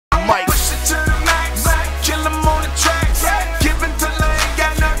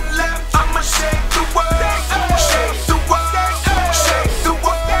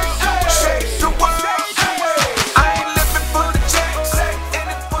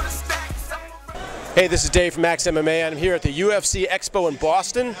Hey, this is Dave from Max MMA, and I'm here at the UFC Expo in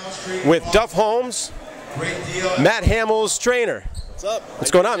Boston with Duff Holmes, Matt Hamill's trainer. What's up? What's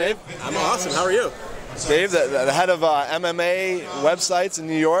going on, man? I'm awesome. How are you? Dave, the head of MMA websites in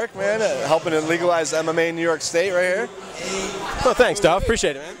New York, man, helping to legalize MMA in New York State right here. Well, thanks, Duff.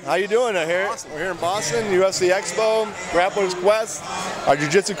 Appreciate it, man. How you doing? We're here in Boston, UFC Expo, Grappler's Quest. Our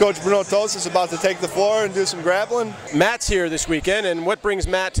jiu-jitsu coach, Bruno Tost, is about to take the floor and do some grappling. Matt's here this weekend, and what brings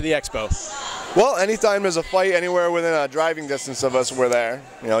Matt to the Expo? Well, anytime there's a fight anywhere within a driving distance of us, we're there.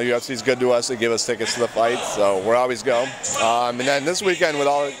 You know, UFC's good to us. They give us tickets to the fights, so we'll always go. And then this weekend, with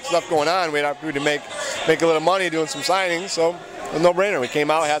all the stuff going on, we had opportunity to make a little money doing some signings, so a no-brainer. We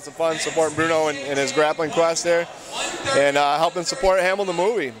came out, had some fun, supporting Bruno in his grappling quest there, and helping support Hamill the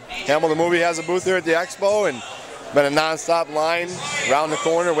movie. Hamill the movie has a booth here at the Expo, and been a non-stop line around the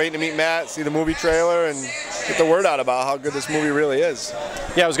corner waiting to meet Matt, see the movie trailer, and get the word out about how good this movie really is.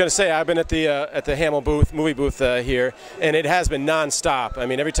 Yeah, I was going to say, I've been at the Hamill movie booth here, and it has been non-stop. I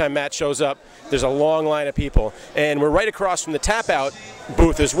mean, every time Matt shows up, there's a long line of people, and we're right across from the Tap Out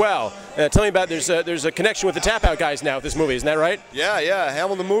booth as well. Tell me about, there's a connection with the Tap Out guys now with this movie, isn't that right? Yeah.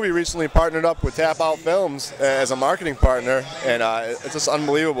 Hamill the movie recently partnered up with Tap Out Films as a marketing partner, and it's just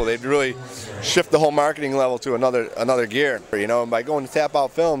unbelievable. They've really shifted the whole marketing level to another gear. You know, and by going to Tap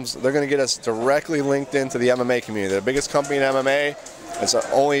Out Films, they're going to get us directly linked into the MMA community. They're the biggest company in MMA. It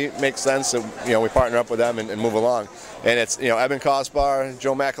only makes sense that we partner up with them and move along. And it's Eben Kospar,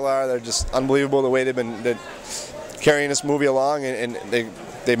 Joe McAlar. They're just unbelievable the way they've been carrying this movie along, and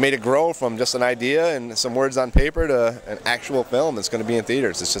they've made it grow from just an idea and some words on paper to an actual film that's going to be in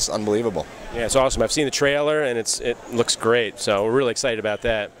theaters. It's just unbelievable. Yeah, it's awesome. I've seen the trailer, and it looks great. So we're really excited about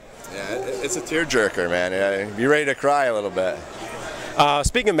that. Yeah, it's a tearjerker, man. Be ready to cry a little bit.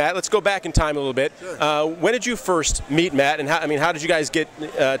 Speaking of Matt, let's go back in time a little bit. Sure. When did you first meet Matt, and how did you guys get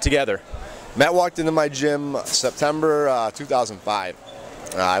together? Matt walked into my gym September 2005.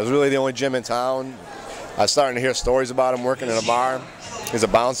 I was really the only gym in town. I was starting to hear stories about him working in a bar. He's a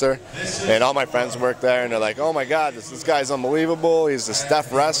bouncer, and all my friends work there, and they're like, "Oh my God, this guy's unbelievable. He's a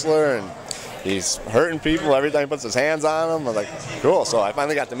Steph wrestler, and he's hurting people every time he puts his hands on them." I was like, cool. So I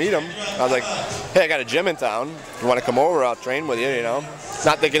finally got to meet him. I was like, "Hey, I got a gym in town. If you want to come over, I'll train with you."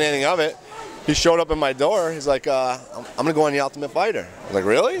 Not thinking anything of it. He showed up at my door. He's like, "I'm gonna go on the Ultimate Fighter." I was like,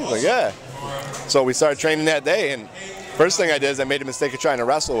 "Really?" He's like, "Yeah." So we started training that day, and first thing I did is I made a mistake of trying to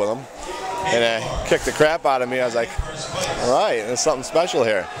wrestle with him, and I kicked the crap out of me. I was like, "All right, there's something special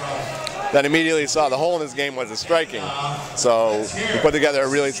here." Then immediately saw the hole in his game was his striking. So we put together a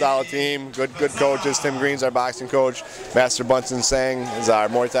really solid team, good coaches. Tim Green's our boxing coach, Master Bunsen Sang is our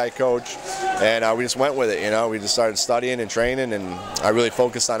Muay Thai coach, and we just went with it. We just started studying and training, and I really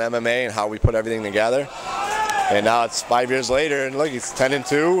focused on MMA and how we put everything together. And now it's 5 years later, and look, he's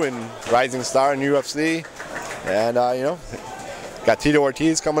 10-2 and rising star in UFC. And got Tito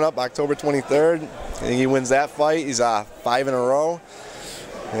Ortiz coming up October 23rd. I think he wins that fight. He's 5 in a row.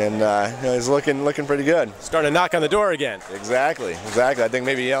 And he's looking pretty good. Starting to knock on the door again. Exactly. I think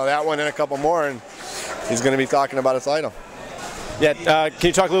maybe that one and a couple more, and he's going to be talking about a title. Yeah. Can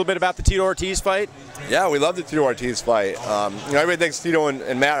you talk a little bit about the Tito Ortiz fight? Yeah, we love the Tito Ortiz fight. Everybody thinks Tito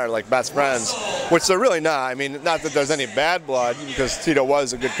and Matt are like best friends, which they're really not. I mean, not that there's any bad blood, because Tito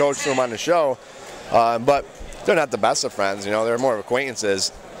was a good coach to him on the show, but they're not the best of friends. They're more of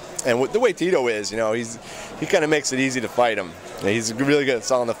acquaintances. And the way Tito is, he kind of makes it easy to fight him. He's really good at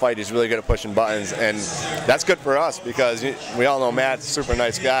selling the fight. He's really good at pushing buttons, and that's good for us because we all know Matt's a super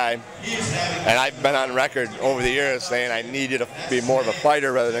nice guy. And I've been on record over the years saying I need you to be more of a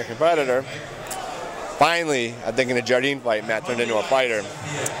fighter rather than a competitor. Finally, I think in the Jardine fight, Matt turned into a fighter.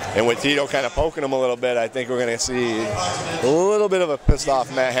 And with Tito kind of poking him a little bit, I think we're going to see a little bit of a pissed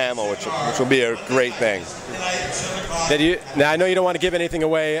off Matt Hamill, which will be a great thing. Now, I know you don't want to give anything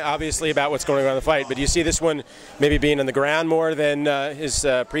away, obviously, about what's going on in the fight, but do you see this one maybe being on the ground more than his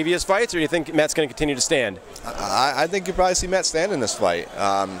previous fights, or do you think Matt's going to continue to stand? I think you'll probably see Matt stand in this fight.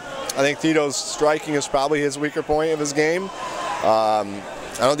 I think Tito's striking is probably his weaker point of his game.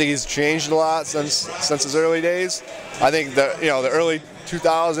 I don't think he's changed a lot since his early days. I think the early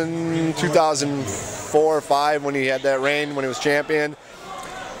 2004 or 5 when he had that reign when he was champion,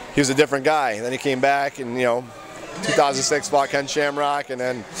 he was a different guy. Then he came back and 2006 fought Ken Shamrock, and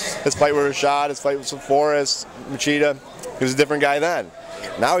then his fight with Rashad, his fight with Forrest, Machida. He was a different guy then.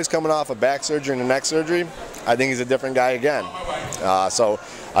 Now he's coming off a back surgery and a neck surgery. I think he's a different guy again. So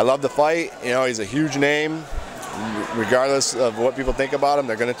I love the fight. He's a huge name. Regardless of what people think about him,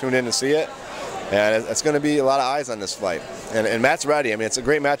 they're going to tune in to see it. And it's going to be a lot of eyes on this fight. And Matt's ready. I mean, it's a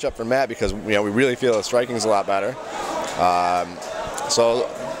great matchup for Matt because we really feel his striking is a lot better. So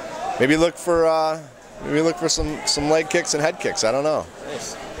maybe look for some leg kicks and head kicks. I don't know.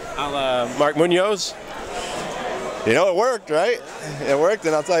 Nice. Mark Munoz. You know, it worked, right? It worked,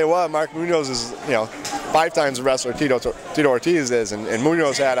 and I'll tell you what, Mark Munoz is, 5 times the wrestler Tito Ortiz is, and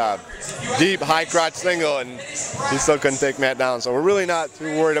Munoz had a deep, high crotch single, and he still couldn't take Matt down. So we're really not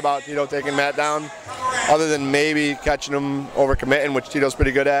too worried about Tito taking Matt down, other than maybe catching him overcommitting, which Tito's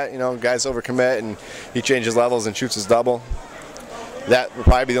pretty good at. Guys overcommit, and he changes levels and shoots his double. That would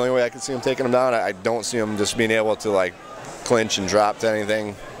probably be the only way I could see him taking him down. I don't see him just being able to, like, clinch and drop to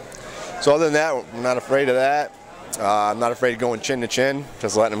anything. So other than that, I'm not afraid of that. I'm not afraid of going chin to chin,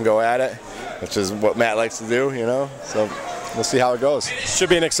 just letting him go at it, which is what Matt likes to do, So we'll see how it goes. Should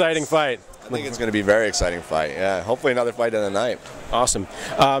be an exciting fight. I think it's going to be a very exciting fight. Yeah, hopefully another fight of the night. Awesome.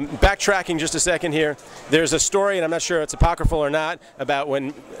 Backtracking just a second here. There's a story, and I'm not sure it's apocryphal or not, about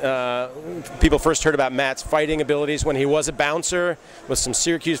when people first heard about Matt's fighting abilities when he was a bouncer with some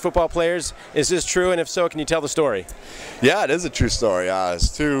Syracuse football players. Is this true? And if so, can you tell the story? Yeah, it is a true story.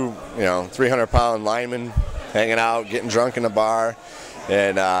 It's two, 300-pound linemen hanging out, getting drunk in a bar,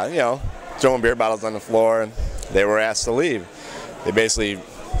 and throwing beer bottles on the floor, and they were asked to leave. They basically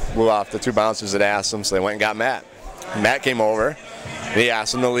blew off the 2 bouncers that asked them, so they went and got Matt. Matt came over, he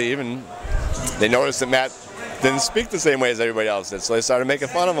asked them to leave, and they noticed that Matt didn't speak the same way as everybody else did, so they started making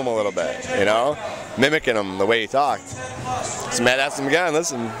fun of him a little bit, mimicking him the way he talked. So Matt asked him again,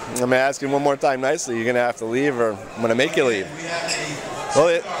 listen, I'm going to ask you one more time nicely, you're going to have to leave or I'm going to make you leave.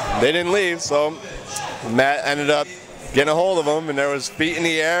 Well, they didn't leave, so Matt ended up getting a hold of him, and there was feet in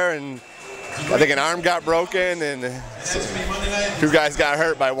the air, and I think an arm got broken, and 2 guys got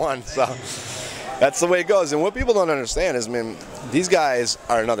hurt by 1. So that's the way it goes. And what people don't understand is, these guys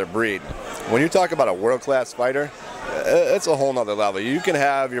are another breed. When you talk about a world-class fighter, it's a whole nother level. You can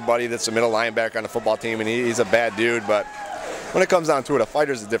have your buddy that's a middle linebacker on the football team, and he's a bad dude, but when it comes down to it, a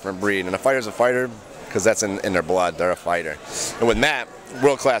fighter's a different breed, and a fighter's a fighter because that's in their blood. They're a fighter. And with Matt,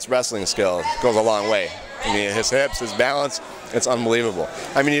 world-class wrestling skill goes a long way. His hips, his balance, it's unbelievable.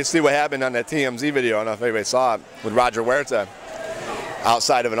 You see what happened on that TMZ video, I don't know if anybody saw it, with Roger Huerta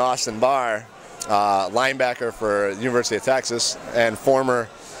outside of an Austin bar, linebacker for the University of Texas, and former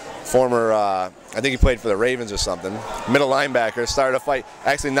I think he played for the Ravens or something, middle linebacker, started a fight,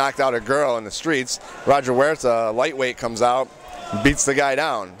 actually knocked out a girl in the streets. Roger Huerta, lightweight, comes out, beats the guy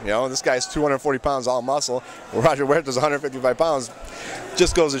down. This guy's 240 pounds, all muscle. Roger Huerta's 155 pounds.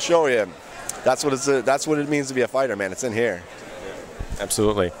 Just goes to show you, that's what it means to be a fighter, man. It's in here.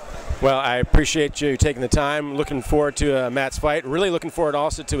 Absolutely. Well, I appreciate you taking the time. Looking forward to Matt's fight. Really looking forward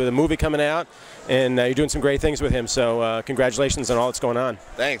also to the movie coming out, and you're doing some great things with him. So congratulations on all that's going on.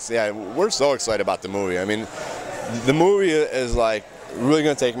 Thanks. Yeah, we're so excited about the movie. The movie is like really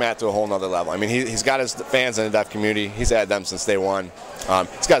going to take Matt to a whole nother level. He's got his fans in the deaf community. He's had them since day one.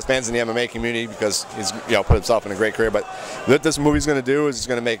 He's got his fans in the MMA community because he's put himself in a great career. But what this movie's going to do is it's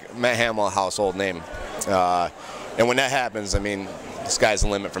going to make Matt Hamill a household name. And when that happens, the sky's the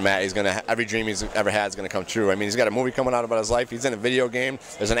limit for Matt. He's every dream he's ever had is going to come true. He's got a movie coming out about his life. He's in a video game.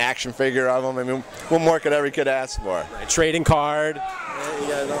 There's an action figure of him. What more could every kid ask for? Right. Trading card.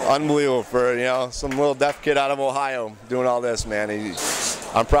 Unbelievable for some little deaf kid out of Ohio doing all this, man.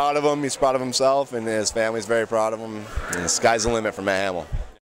 I'm proud of him. He's proud of himself, and his family's very proud of him. And the sky's the limit for Matt Hamill.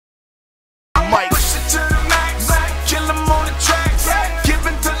 I might push it to the max, kill 'em all.